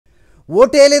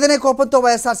ఓటేలేదనే కోపంతో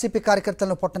YSRCP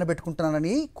కార్యకర్తలను పొట్టన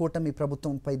పెట్టుకుంటున్నానని కూటమి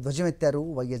ప్రభుత్వంపై ధ్వజమెత్తారు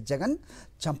వైఎస్ జగన్.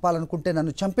 చంపాలనుకుంటే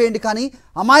నన్ను చంపేయండి కానీ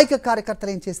అమాయక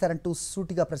కార్యకర్తలు ఏం చేశారంటూ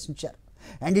సూటిగా ప్రశ్నించారు.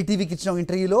 NDTVకి ఇచ్చిన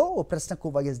ఇంటర్వ్యూలో ఓ ప్రశ్నకు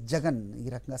వైఎస్ జగన్ ఈ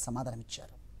రకంగా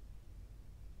సమాధానమిచ్చారు.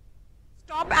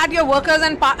 Stop at your workers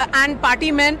and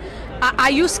party men.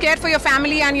 Are you scared for your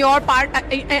family and your part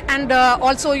and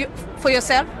also for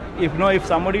yourself? If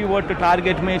somebody were to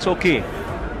target me, it's okay.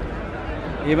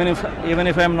 Even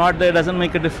if I'm not there, it doesn't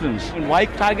make a difference. Why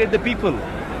target the people?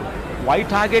 Why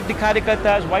target the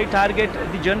karyakartas? Why target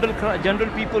the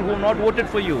general people who have not voted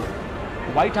for you?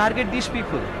 Why target these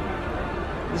people?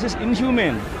 This is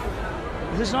inhumane.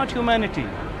 This is not humanity.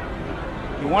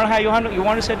 You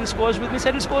want to settle scores with me?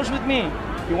 Settle scores with me.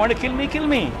 You want to kill me? Kill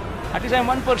me. At least I'm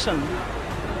one person.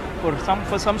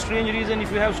 For some strange reason,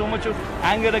 if you have so much of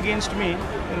anger against me,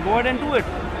 then go ahead and do it.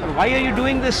 But why are you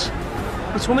doing this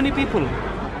with so many people?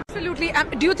 Absolutely.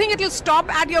 Do you think it will stop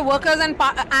at your workers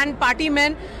and party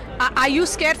men? Are you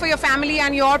scared for your family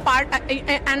and your part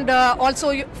and also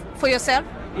for yourself?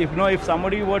 If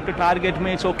somebody were to target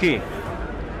me, it's okay.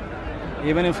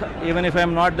 Even if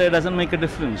I'm not there, it doesn't make a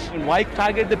difference. Why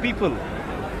target the people?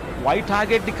 Why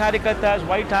target the karyakartas?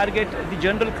 Why target the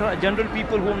general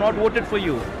people who have not voted for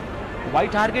you? Why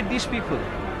target these people?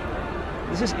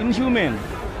 This is inhumane.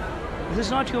 This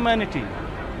is not humanity.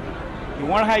 You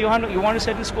want to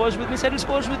settle scores with me? Settle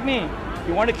scores with me.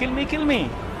 You want to kill me? Kill me.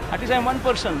 At least I'm one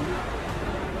person.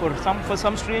 For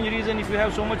some strange reason, if you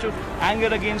have so much of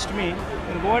anger against me,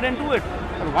 then go ahead and do it.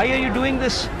 But why are you doing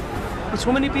this with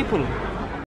so many people?